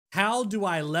How do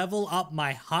I level up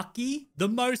my HAKI? The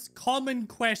most common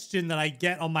question that I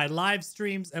get on my live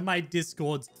streams and my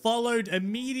Discords, followed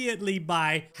immediately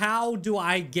by how do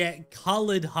I get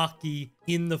colored HAKI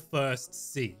in the first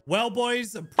sea? Well,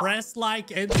 boys, press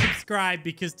like and subscribe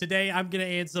because today I'm going to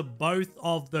answer both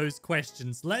of those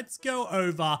questions. Let's go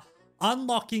over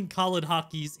unlocking colored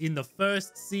HAKIs in the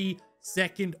first sea,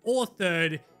 second, or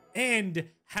third, and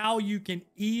how you can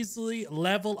easily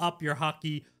level up your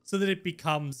HAKI so that it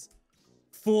becomes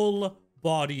full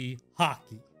body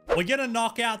HAKI. We're gonna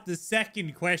knock out the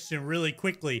second question really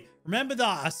quickly. Remember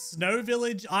the Snow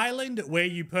Village Island where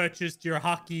you purchased your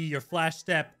HAKI, your Flash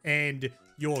Step, and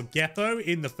your Geppo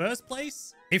in the first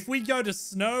place? If we go to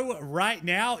Snow right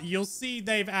now, you'll see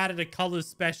they've added a color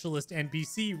specialist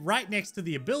NPC right next to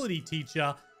the ability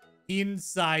teacher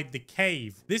inside the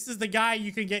cave. This is the guy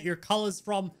you can get your colors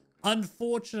from.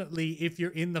 Unfortunately, if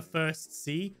you're in the first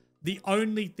sea, the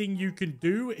only thing you can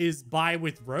do is buy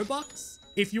with Robux.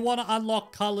 If you want to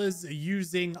unlock colors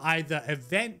using either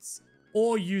events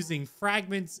or using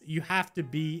fragments, you have to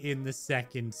be in the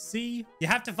second sea. You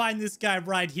have to find this guy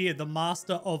right here, the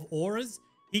Master of Auras.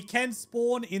 He can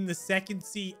spawn in the second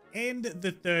sea and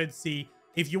the third sea.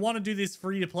 If you want to do this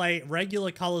free to play, regular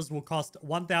colors will cost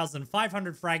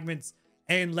 1,500 fragments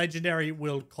and legendary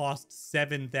will cost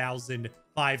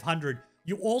 7,500.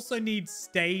 You also need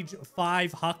stage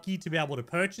 5 HAKI to be able to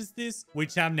purchase this,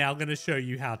 which I'm now going to show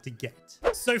you how to get.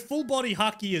 So full body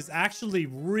HAKI is actually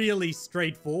really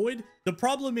straightforward. The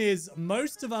problem is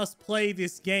most of us play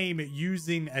this game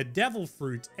using a devil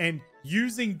fruit, and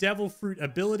using devil fruit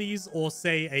abilities or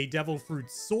say a devil fruit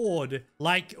sword,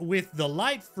 like with the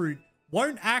light fruit,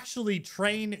 won't actually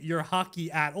train your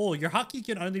HAKI at all. Your HAKI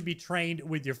can only be trained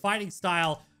with your fighting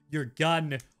style, your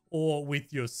gun, or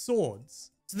with your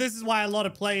swords. So this is why a lot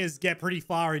of players get pretty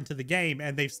far into the game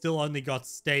and they've still only got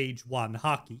stage 1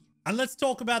 HAKI. And let's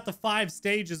talk about the 5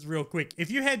 stages real quick. If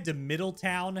you head to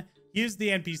Middletown, here's the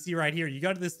NPC right here. You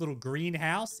go to this little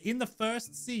greenhouse. In the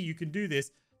first sea, you can do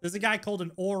this. There's a guy called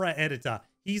an aura editor.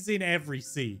 He's in every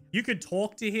sea. You could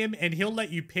talk to him and he'll let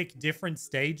you pick different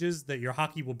stages that your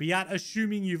HAKI will be at,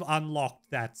 assuming you've unlocked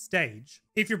that stage.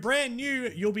 If you're brand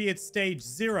new, you'll be at stage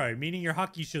 0, meaning your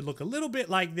HAKI should look a little bit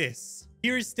like this.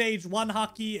 Here is stage 1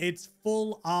 HAKI. It's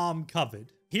full arm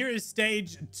covered. Here is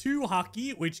stage 2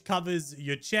 HAKI, which covers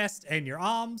your chest and your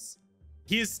arms.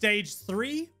 Here's stage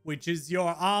 3, which is your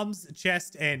arms,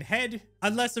 chest, and head.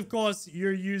 Unless, of course,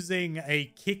 you're using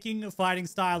a kicking fighting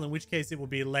style, in which case it will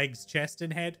be legs, chest,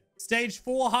 and head. Stage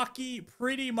 4 HAKI,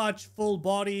 pretty much full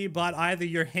body, but either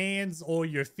your hands or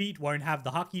your feet won't have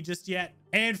the HAKI just yet.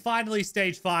 And finally,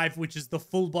 stage 5, which is the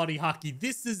full body HAKI.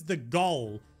 This is the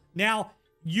goal. Now,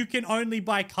 you can only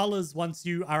buy colors once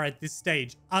you are at this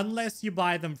stage, unless you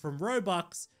buy them from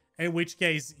Robux, in which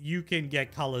case you can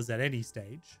get colors at any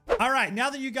stage. All right, now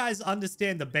that you guys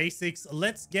understand the basics,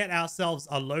 let's get ourselves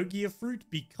a Logia fruit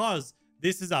because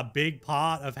this is a big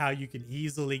part of how you can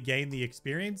easily gain the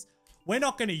experience. We're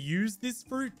not going to use this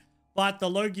fruit, but the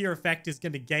Logia effect is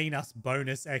going to gain us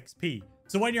bonus XP.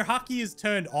 So when your HAKI is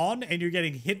turned on and you're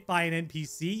getting hit by an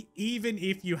NPC, even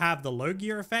if you have the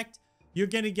Logia effect, you're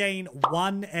going to gain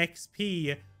 1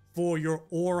 XP for your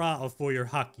aura or for your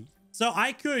HAKI. So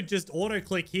I could just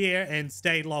auto-click here and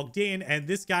stay logged in, and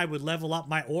this guy would level up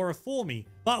my aura for me.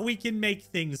 But we can make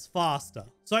things faster.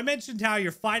 So I mentioned how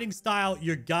your fighting style,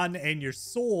 your gun, and your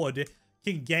sword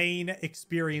can gain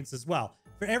experience as well.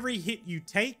 For every hit you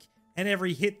take and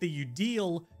every hit that you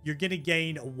deal, you're going to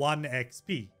gain 1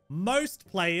 XP. Most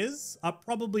players are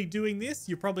probably doing this.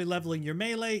 You're probably leveling your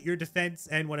melee, your defense,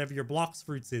 and whatever your Blox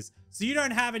fruits is. So you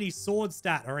don't have any sword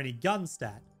stat or any gun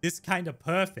stat. This is kind of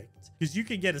perfect because you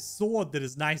can get a sword that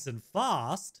is nice and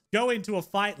fast, go into a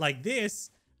fight like this,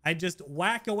 and just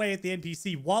whack away at the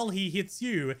NPC while he hits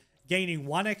you, gaining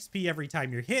 1 XP every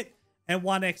time you're hit and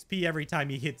 1 XP every time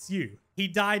he hits you. He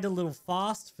died a little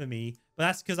fast for me, but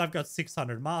that's because I've got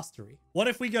 600 mastery. What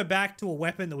if we go back to a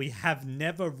weapon that we have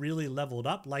never really leveled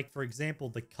up? Like, for example,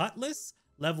 the Cutlass,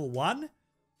 level 1.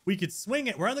 We could swing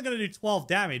it. We're only going to do 12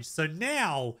 damage. So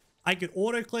now I could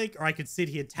auto-click or I could sit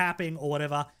here tapping or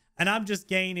whatever. And I'm just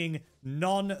gaining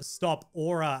non-stop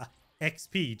aura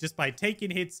XP just by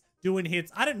taking hits, doing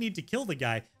hits. I don't need to kill the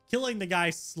guy. Killing the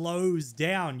guy slows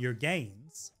down your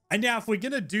gains. And now if we're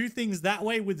going to do things that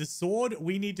way with the sword,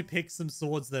 we need to pick some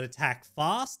swords that attack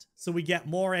fast. So we get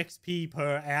more XP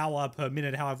per hour, per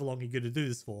minute, however long you're going to do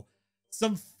this for.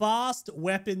 Some fast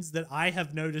weapons that I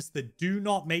have noticed that do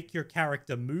not make your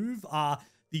character move are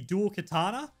the dual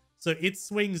katana. So it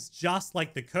swings just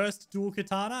like the cursed dual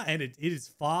katana and it is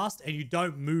fast and you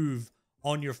don't move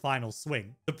on your final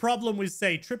swing. The problem with,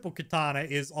 say, triple katana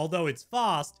is, although it's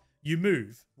fast, you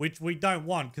move, which we don't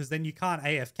want because then you can't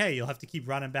AFK. You'll have to keep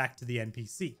running back to the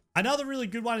NPC. Another really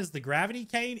good one is the gravity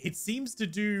cane. It seems to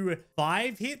do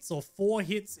 5 hits or 4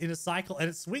 hits in a cycle, and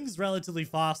it swings relatively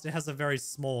fast. It has a very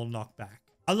small knockback.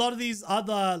 A lot of these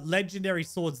other legendary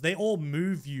swords, they all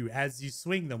move you as you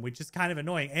swing them, which is kind of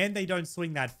annoying, and they don't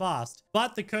swing that fast.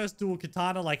 But the cursed dual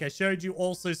katana, like I showed you,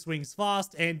 also swings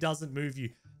fast and doesn't move you.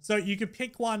 So you could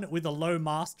pick one with a low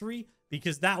mastery,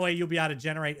 because that way you'll be able to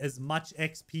generate as much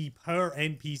XP per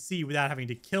NPC without having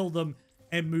to kill them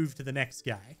and move to the next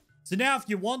guy. So now if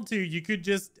you want to, you could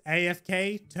just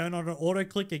AFK, turn on an auto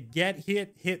clicker, get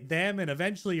hit them, and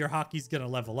eventually your HAKI's going to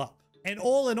level up. And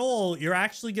all in all, you're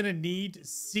actually going to need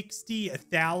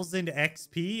 60,000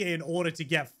 XP in order to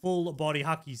get full body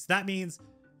HAKI. So that means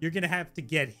you're going to have to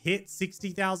get hit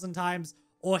 60,000 times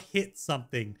or hit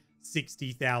something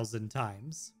 60,000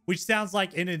 times, which sounds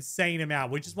like an insane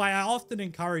amount, which is why I often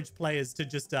encourage players to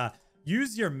just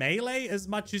use your melee as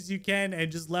much as you can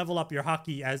and just level up your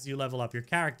HAKI as you level up your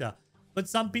character. But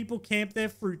some people camp their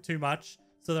fruit too much,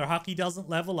 so their HAKI doesn't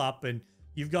level up, and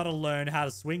you've got to learn how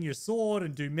to swing your sword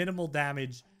and do minimal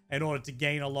damage in order to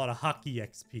gain a lot of HAKI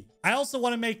XP. I also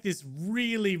want to make this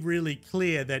really, really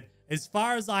clear that as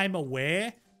far as I'm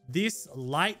aware, this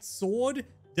light sword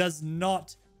does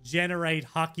not generate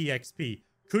HAKI XP.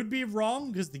 Could be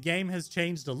wrong because the game has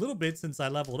changed a little bit since I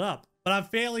leveled up, but I'm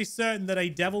fairly certain that a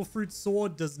devil fruit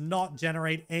sword does not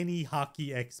generate any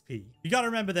HAKI XP. You got to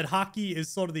remember that HAKI is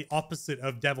sort of the opposite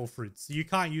of devil fruit, so you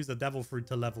can't use a devil fruit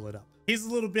to level it up. Here's a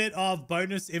little bit of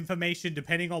bonus information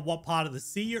depending on what part of the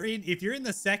sea you're in. If you're in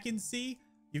the second sea,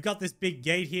 you've got this big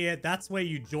gate here. That's where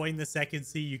you join the second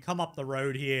sea. You come up the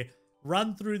road here,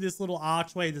 run through this little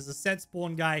archway. There's a set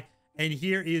spawn guy, and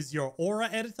here is your aura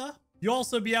editor. You'll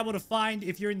also be able to find,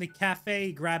 if you're in the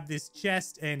cafe, grab this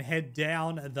chest and head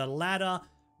down the ladder.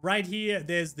 Right here,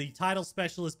 there's the title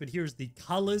specialist, but here's the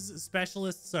colors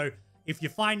specialist. So if you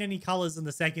find any colors in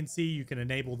the second sea, you can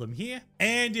enable them here.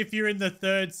 And if you're in the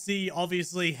third sea,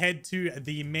 obviously head to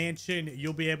the mansion.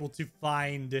 You'll be able to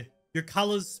find your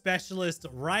colors specialist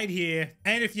right here.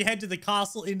 And if you head to the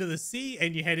castle into the sea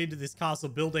and you head into this castle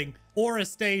building, aura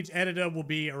stage editor will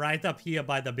be right up here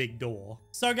by the big door.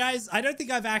 So guys, I don't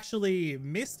think I've actually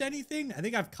missed anything. I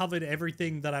think I've covered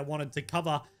everything that I wanted to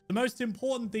cover. The most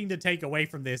important thing to take away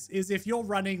from this is if you're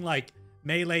running like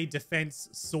melee defense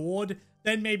sword,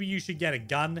 then maybe you should get a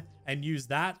gun and use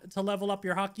that to level up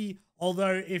your HAKI.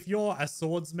 Although if you're a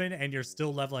swordsman and you're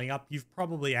still leveling up, you've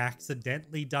probably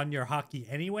accidentally done your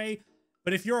HAKI anyway.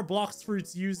 But if you're a Blox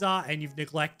Fruits user and you've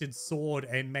neglected sword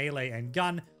and melee and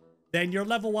gun, then your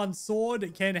level 1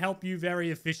 sword can help you very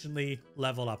efficiently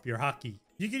level up your HAKI.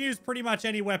 You can use pretty much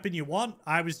any weapon you want.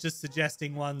 I was just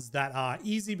suggesting ones that are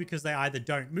easy because they either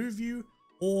don't move you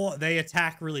or they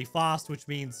attack really fast, which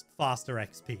means faster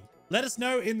XP. Let us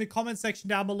know in the comment section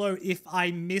down below if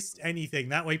I missed anything.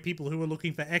 That way people who are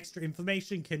looking for extra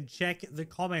information can check the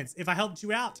comments. If I helped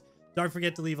you out, don't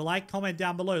forget to leave a like, comment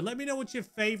down below. Let me know what your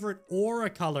favorite aura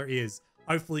color is.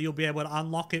 Hopefully you'll be able to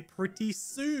unlock it pretty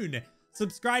soon.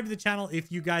 Subscribe to the channel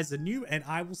if you guys are new, and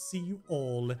I will see you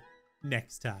all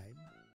next time.